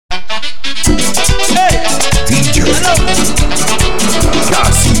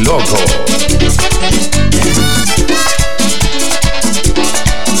KAZZYLOKO.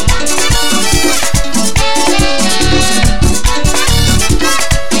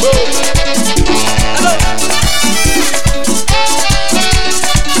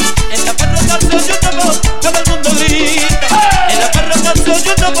 Todo el mundo grita,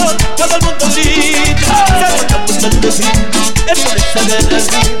 se nota mucha alegría, esto es esa alegría,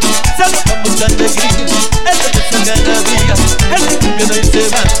 se nota mucha alegría, esto es esa alegría, el que viene y se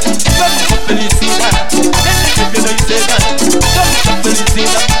va, con mucha felicidad, el que viene y se va, con mucha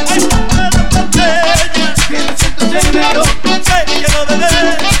felicidad. Ay, para la botella, que me siento chévere, que quiero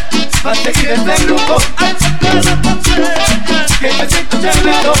beber, para seguir este grupo. Ay, para la botella, que me siento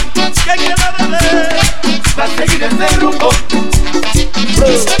chévere, que quiero beber, para seguir este grupo.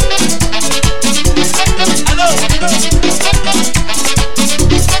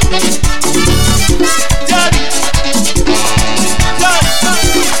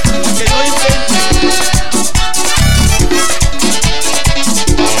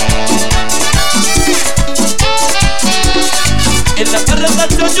 En la barra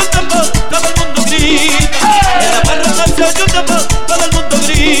nació yo tambor, todo el mundo grita. En la barra nació yo tambor, todo el mundo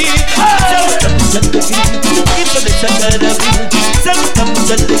grita. Se nota mucha alegría, y toda esa alegría. Se nota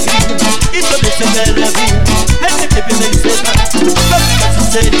mucha alegría, y toda esa alegría. Este que viene y se va, con mucha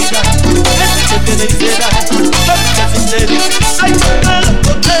sinceridad. Este que viene y se va, con mucha sinceridad. Ay, para la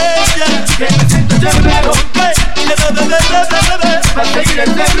botella, que me siento chévere, quiero beber, para seguir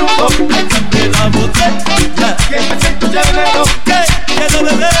este grupo. Ay, dame la botella, que me siento chévere, quiero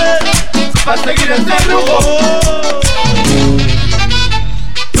beber, para seguir este grupo.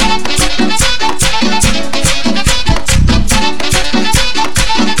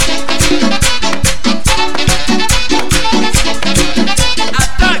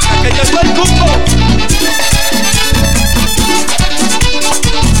 Ataca, que llegó el grupo.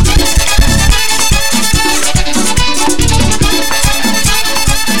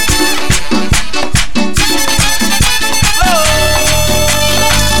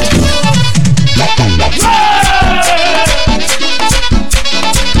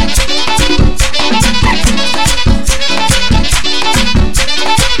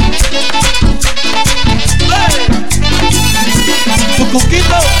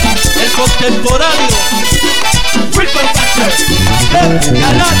 Cuquito, el contemporáneo,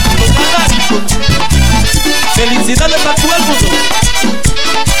 galáctico. Felicidades para todo el mundo.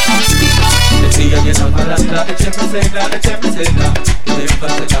 Decían en la parranda, écheme cena, que me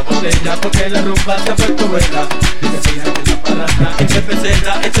pase la botella porque la rumba se ha puesto buena. Decían en la parranda, écheme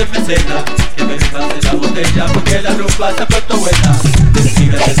cena, que me pase la botella porque la rumba se ha puesto buena.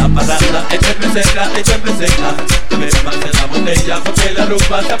 Decían en la parranda, écheme cena, que me pase la botella porque la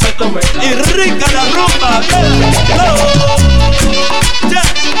rumba se ha puesto buena. Y rica la rumba, ya.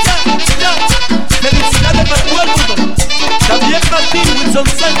 Felicidades para todo el mundo. También para ti, Wilson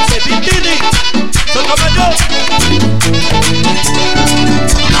Sánchez, Vitini, Sotomayor.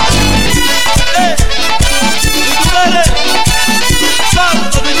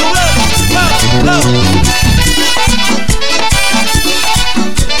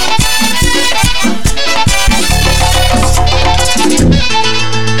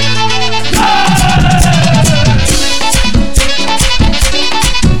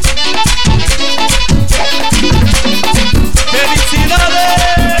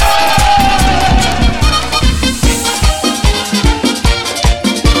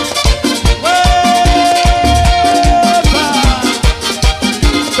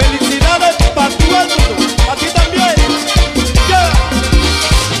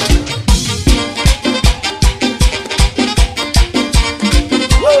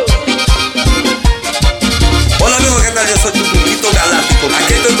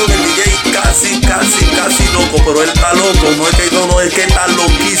 KAZZYLOKO, pero él está loco, no es que está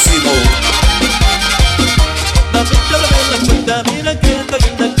loquísimo. Mira que estoy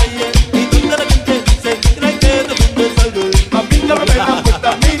en la calle y toda la gente dice, cree que todo el mundo es algo. Mamita, abre la puerta,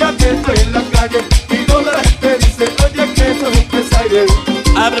 mira que estoy en la calle y toda la gente dice, oye, que eso es un desaire.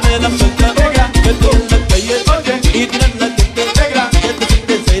 Ábreme la puerta, que estoy en la calle, oye, y mira la gente, que esto es un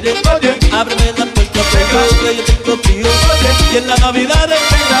desaire. Oye, ábreme la puerta, que yo tengo frío, oye, y en la Navidad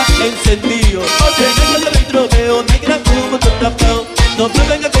encendido. Oye, venga del dentro veo negra como todo tapado. No me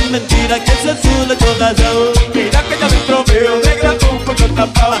venga con mentiras que es azul de todas las. Mira que ya dentro veo negra como todo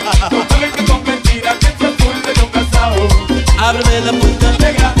tapado. No me venga con mentiras que es azul de todas las. Ábreme la puerta,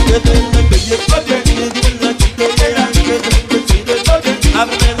 negra, que estoy en la calle. Oye, y dime la gente, negra, que estoy en la calle.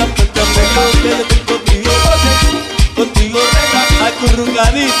 Ábreme la puerta, negra, que yo tengo frío. Oye, contigo, negra,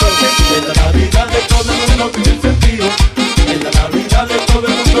 acurrucadito. En la Navidad de todo el mundo tiene sentido. En la Navidad de todo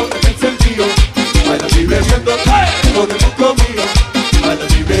el mundo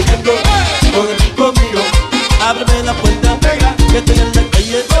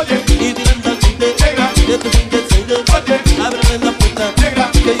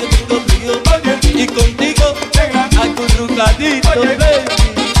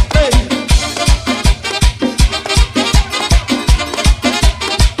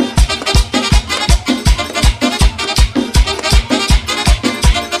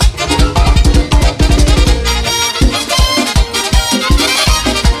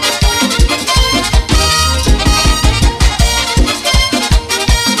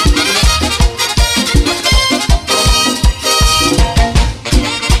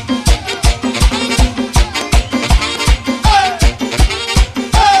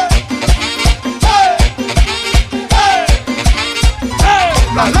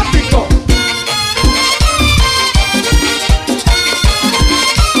tráfico.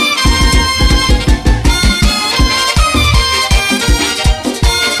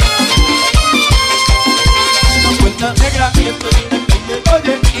 Una vuelta negra, y estoy en la calle,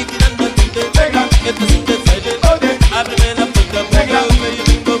 oye, y tirando el tinte negra, esto es un desfile, oye, ábreme la puerta negra, que yo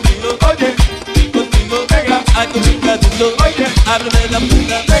vengo conmigo, oye, contigo negra, hay con un gatito, oye, ábreme la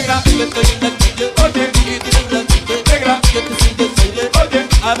puerta negra, que estoy en la calle, oye, y tirando el tinte negra, que esto es un desfile, oye,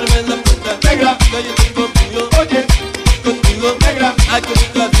 ábreme la puerta negra, que yo vengo conmigo, oye, contigo negra, hay con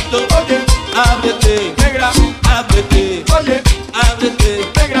un gatito, oye, ábrete negra, ábrete, oye, ábrete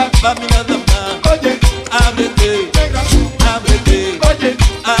negra, va mi nada más, oye, ábrete negra, ábrete, oye,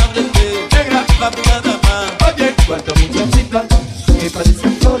 ábrete negra, va mi nada más, oye, cuántas muchachitas que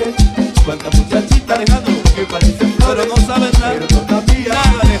parecen flores, cuántas muchachitas Alejandro que parecen flores, pero no saben nada, pero todavía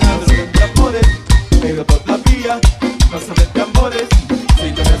nada Alejandro son de amores, pero todavía no saben de amores. Si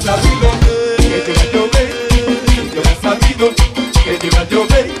yo no he sabido que te va a llover, si yo no he sabido que te va a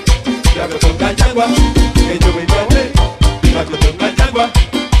llover, ya me toca yagua, que yo viví ayer, ya me toca yagua,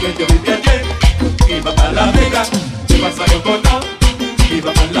 que yo viví ayer, iba para La Vega, pasaron con no,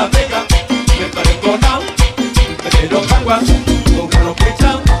 iba para La Vega, me paré con no, me dieron agua, un carro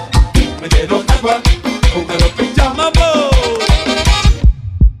pinchado, me dieron agua, un carro pinchado, ¡vamos!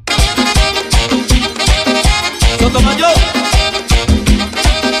 Sotomayor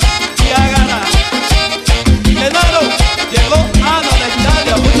y Agara, Genaro llegó a la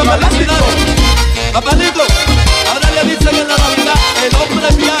Italia, muchas felicidades, papalito, ahora le dicen en la Navidad el hombre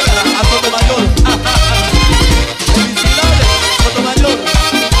Viagra a Sotomayor, felicidades Sotomayor,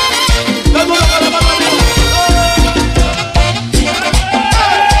 vamos a la mano arriba.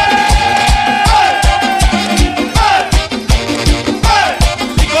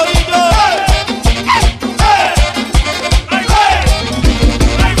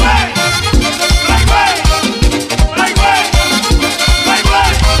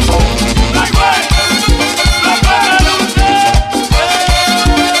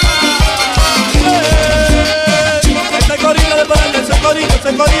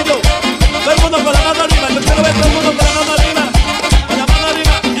 Ese corrido, todo el mundo con la mano arriba, yo quiero ver todo el mundo con la mano arriba, con la mano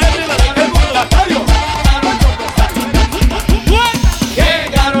arriba, el mundo.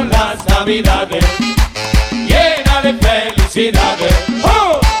 Llegaron las navidades, llenas de felicidades.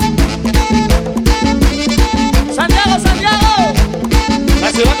 ¡Oh! Santiago, Santiago, la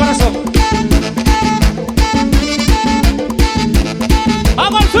ciudad corazón.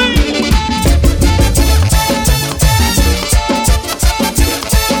 ¡Vamos al fin!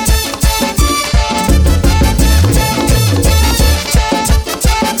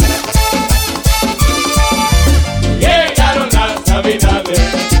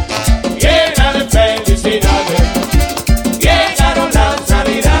 Llena de felicidades, llegaron las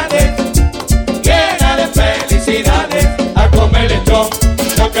navidades, llena de felicidades, a comer lechón,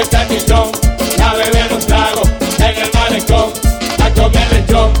 lo que está chichón, a beber un trago en el malecón, a comer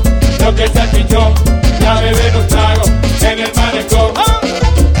lechón, lo que está chichón, a beber un trago en el malecón.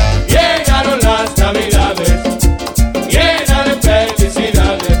 Llegaron las navidades, llena de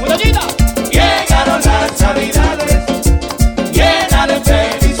felicidades, llegaron las navidades, llena de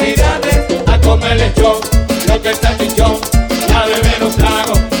felicidades, a comer lechón, lo que está chichón, a beber un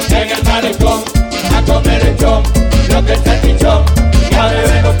trago en el malecón, a comer lechón, lo que está chichón, a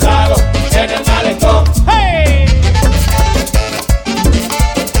beber un trago en el malecón. ¡Hey!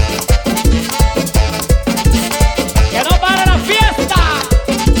 ¡Que no pare la fiesta!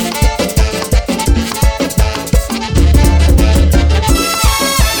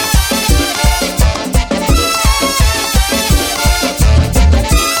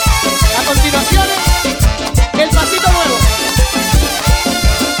 A continuación, el pasito nuevo.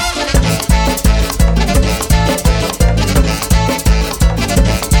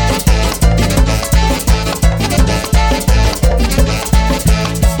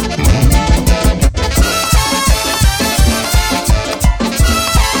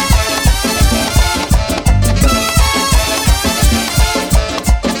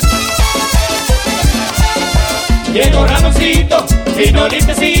 Llegó Ramoncito, vino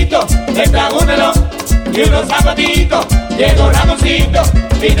limpiecito, le trajo un reloj y unos zapatitos. Llegó Ramoncito,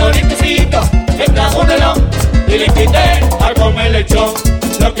 vino limpiecito, le trajo un reloj y le invité a comer lechón,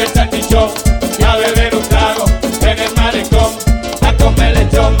 lo que está chichón, y a beber un trago en el malecón, a comer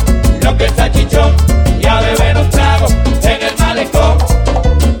lechón, lo que está chichón, y a beber un trago en el malecón.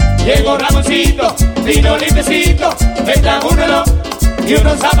 Llegó Ramoncito, vino limpiecito, le trajo un reloj y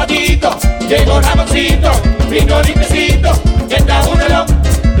unos zapatitos. Llegó Ramoncito, vino limpiecito, que está un reloj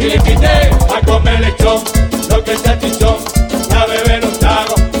y le invité a comer lechón, lo que está chichón, a beber un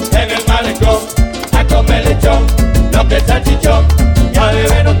trago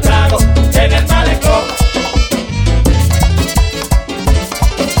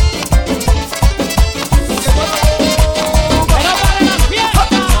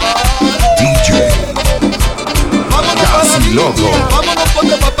Kazzyloko. Vámonos por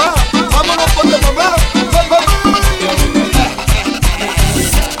de papá, vámonos por de mamá.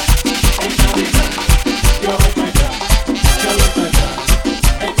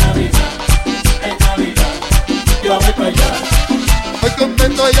 Estoy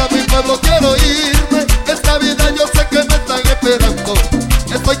contento y a mi pueblo quiero irme. Esta vida yo sé que me están esperando.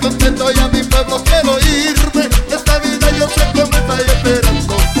 Estoy contento y a mi pueblo quiero irme. Esta vida yo sé que me están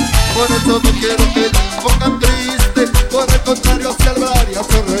esperando. Por eso no quiero que me pongan triste. Por el contrario, celebrar y a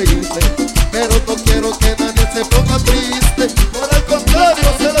sonreírse. Pero no quiero que nadie se ponga triste. Por el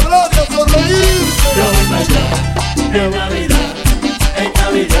contrario, celebrar y a sonreírse. Yo voy para allá, en Navidad, en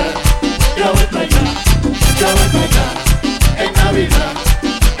Navidad. Yo voy para allá, yo voy para allá, en Navidad,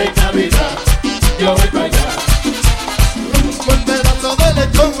 en Navidad. Yo voy para allá. Con pedazo de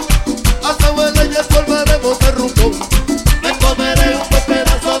lechón, hasta en leñas colmaremos el rumbo. Me comeré un buen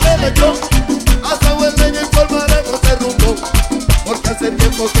pedazo de lechón, hasta en leñas colmaremos el rumbo. Porque hace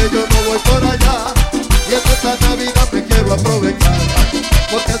tiempo que yo no voy por allá, y en esta Navidad me quiero aprovechar.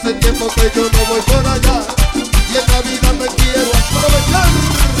 Porque hace tiempo que yo no voy por allá, y en Navidad me quiero aprovechar.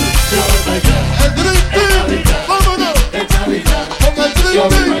 Yo voy para allá, El Dream Team, vámonos, en Navidad. con el Yo Dream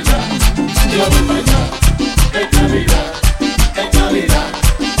voy para Team. allá, yo voy para allá, en Navidad, en Navidad.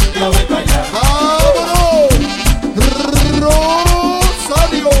 Yo voy para allá. ¡Vámonos!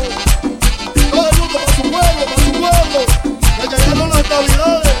 ¡Rosario! Todo el mundo para su pueblo, para su pueblo. Ya llegaron las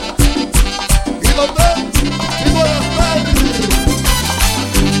Navidades. ¿Y dónde? ¡Y buenas tardes!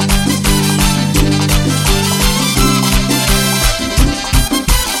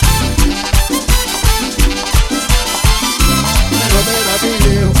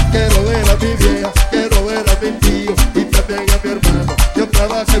 Quiero ver a mi vieja, quiero ver a mi tío y también a mi hermano. Yo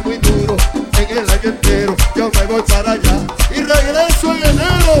trabajé muy duro en el año entero. Yo me voy para allá y regreso en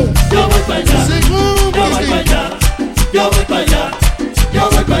enero. Yo voy para allá, Sin un yo voy para allá, yo voy para allá, yo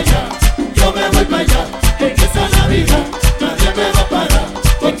voy para allá, yo me voy para allá. En esta Navidad nadie me va a parar,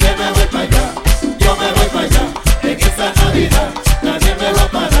 porque me voy para allá, yo me voy para allá. En esta Navidad nadie me va a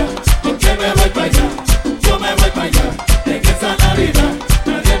parar, porque me voy para allá, yo me voy para allá. En esta Navidad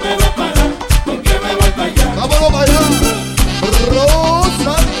nadie me va a parar, porque me voy para allá. vámonos para allá.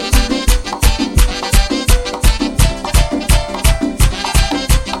 Rosario.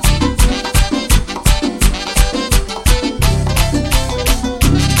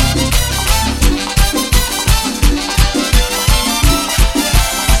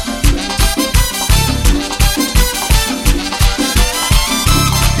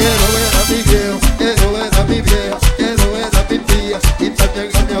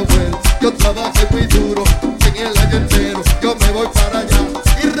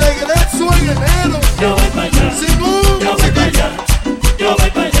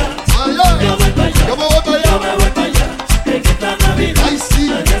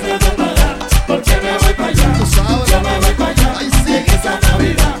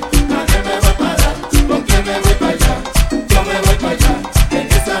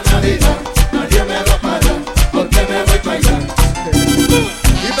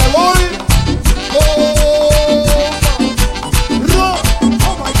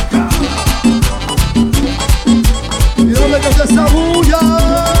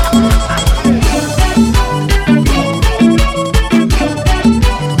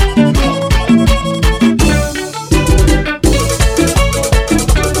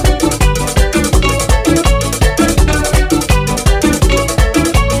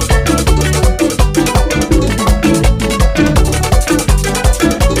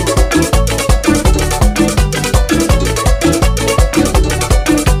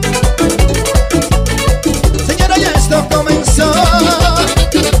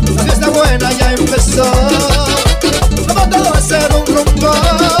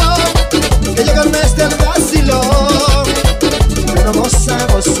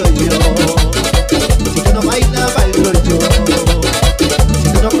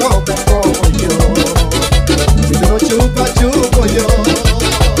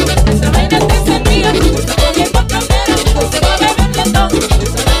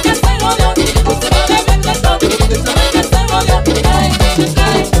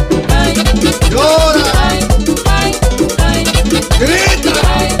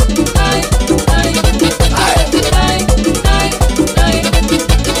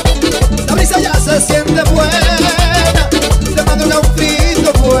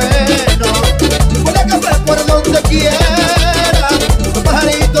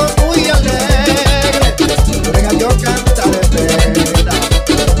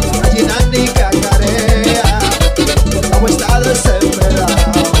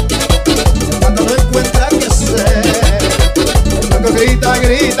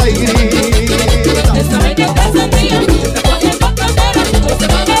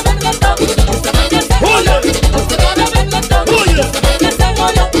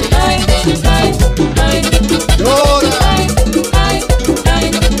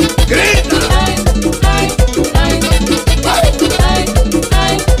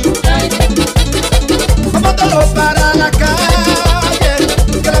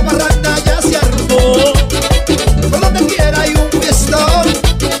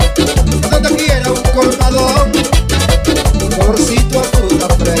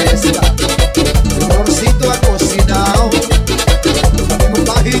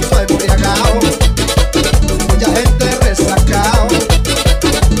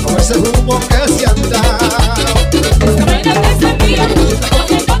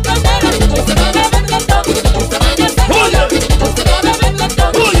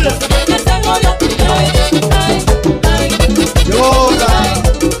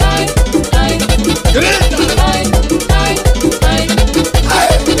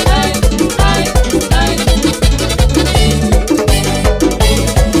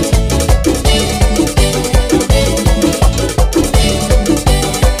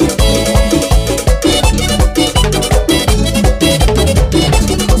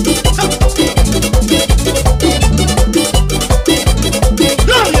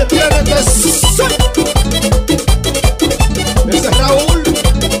 Jesús.